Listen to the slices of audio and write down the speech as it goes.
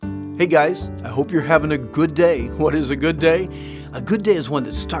Hey guys, I hope you're having a good day. What is a good day? A good day is one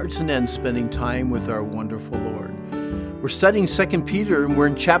that starts and ends spending time with our wonderful Lord. We're studying 2 Peter and we're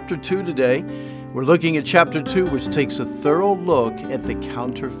in chapter 2 today. We're looking at chapter 2, which takes a thorough look at the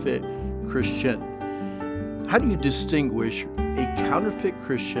counterfeit Christian. How do you distinguish a counterfeit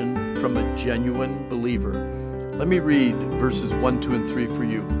Christian from a genuine believer? Let me read verses 1, 2, and 3 for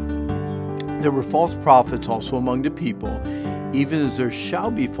you. There were false prophets also among the people, even as there shall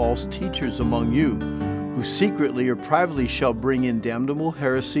be false teachers among you, who secretly or privately shall bring in damnable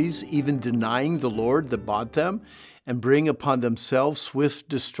heresies, even denying the Lord that bought them, and bring upon themselves swift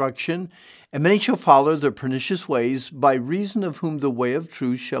destruction. And many shall follow their pernicious ways, by reason of whom the way of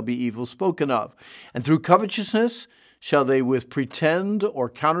truth shall be evil spoken of. And through covetousness shall they with pretend or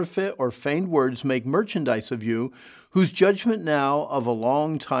counterfeit or feigned words make merchandise of you, whose judgment now of a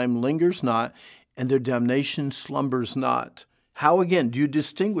long time lingers not, and their damnation slumbers not. How again do you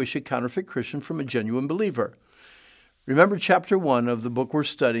distinguish a counterfeit Christian from a genuine believer? Remember, chapter 1 of the book we're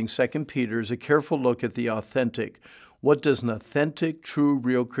studying, 2 Peter, is a careful look at the authentic. What does an authentic, true,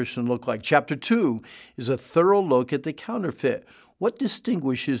 real Christian look like? Chapter 2 is a thorough look at the counterfeit. What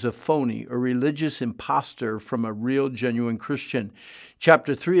distinguishes a phony or religious imposter from a real, genuine Christian?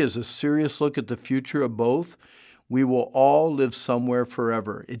 Chapter 3 is a serious look at the future of both. We will all live somewhere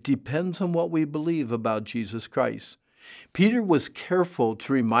forever. It depends on what we believe about Jesus Christ. Peter was careful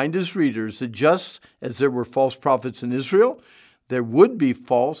to remind his readers that just as there were false prophets in Israel, there would be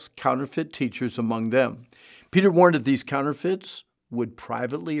false counterfeit teachers among them. Peter warned that these counterfeits would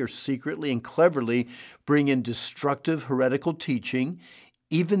privately or secretly and cleverly bring in destructive heretical teaching,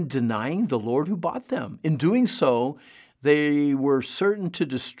 even denying the Lord who bought them. In doing so, they were certain to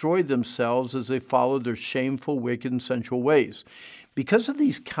destroy themselves as they followed their shameful, wicked, and sensual ways. Because of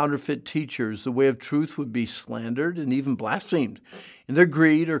these counterfeit teachers, the way of truth would be slandered and even blasphemed. In their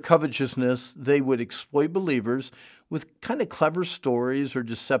greed or covetousness, they would exploit believers with kind of clever stories or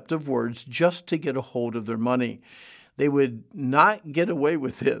deceptive words just to get a hold of their money. They would not get away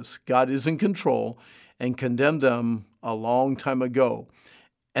with this. God is in control and condemned them a long time ago.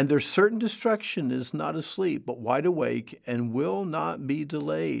 And their certain destruction is not asleep, but wide awake and will not be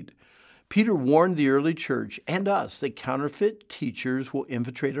delayed. Peter warned the early church and us that counterfeit teachers will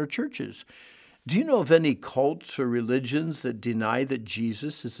infiltrate our churches. Do you know of any cults or religions that deny that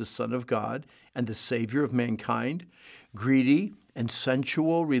Jesus is the Son of God and the Savior of mankind? Greedy and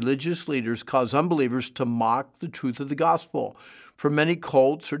sensual religious leaders cause unbelievers to mock the truth of the gospel. For many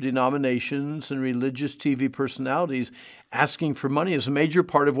cults or denominations and religious TV personalities, asking for money is a major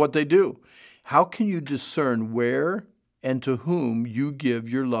part of what they do. How can you discern where and to whom you give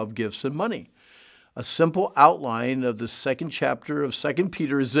your love gifts and money? A simple outline of the second chapter of 2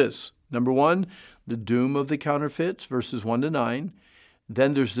 Peter is this. Number 1, the doom of the counterfeits, verses 1 to 9.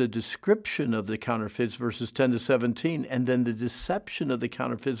 Then there's the description of the counterfeits, verses 10 to 17, and then the deception of the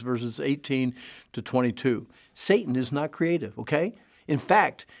counterfeits, verses 18 to 22. Satan is not creative, okay? In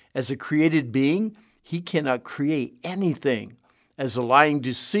fact, as a created being, he cannot create anything. As a lying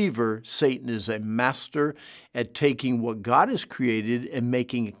deceiver, Satan is a master at taking what God has created and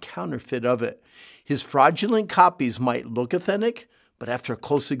making a counterfeit of it. His fraudulent copies might look authentic, but after a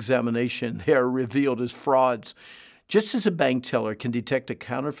close examination, they are revealed as frauds. Just as a bank teller can detect a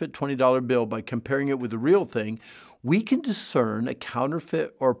counterfeit $20 bill by comparing it with the real thing, we can discern a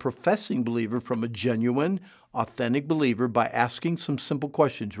counterfeit or professing believer from a genuine, authentic believer by asking some simple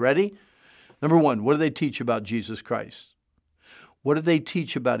questions. Ready? Number 1, what do they teach about Jesus Christ? What do they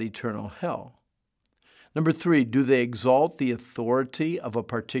teach about eternal hell? Number 3, do they exalt the authority of a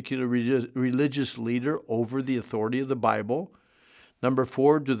particular religious leader over the authority of the Bible? Number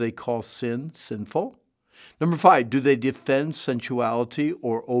 4, do they call sin sinful? Number 5, do they defend sensuality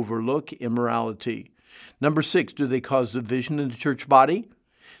or overlook immorality? Number 6, do they cause division in the church body?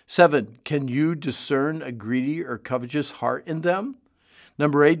 7, can you discern a greedy or covetous heart in them?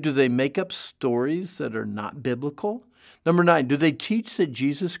 Number 8, do they make up stories that are not biblical? Number 9, do they teach that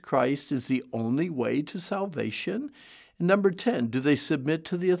Jesus Christ is the only way to salvation? And number 10, do they submit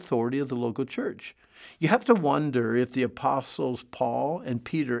to the authority of the local church? You have to wonder if the apostles Paul and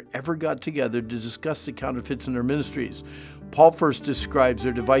Peter ever got together to discuss the counterfeits in their ministries. Paul first describes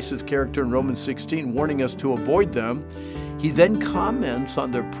their divisive character in Romans 16, warning us to avoid them. He then comments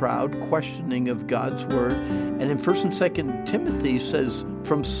on their proud questioning of God's word. And in 1 and 2 Timothy says,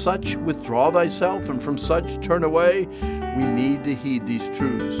 from such withdraw thyself, and from such turn away. We need to heed these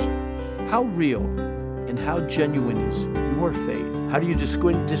truths. How real and how genuine is your faith? How do you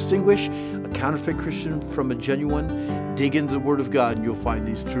distinguish a counterfeit Christian from a genuine? Dig into the Word of God and you'll find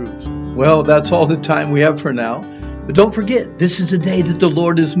these truths. Well, that's all the time we have for now. But don't forget, this is a day that the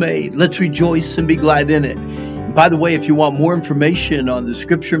Lord has made. Let's rejoice and be glad in it. And by the way, if you want more information on the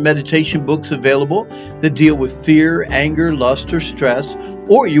scripture meditation books available that deal with fear, anger, lust, or stress,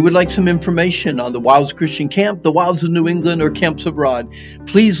 or you would like some information on the Wilds Christian Camp, the Wilds of New England, or camps abroad,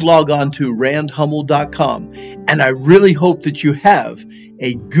 please log on to randhummel.com. And I really hope that you have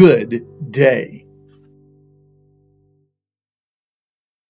a good day.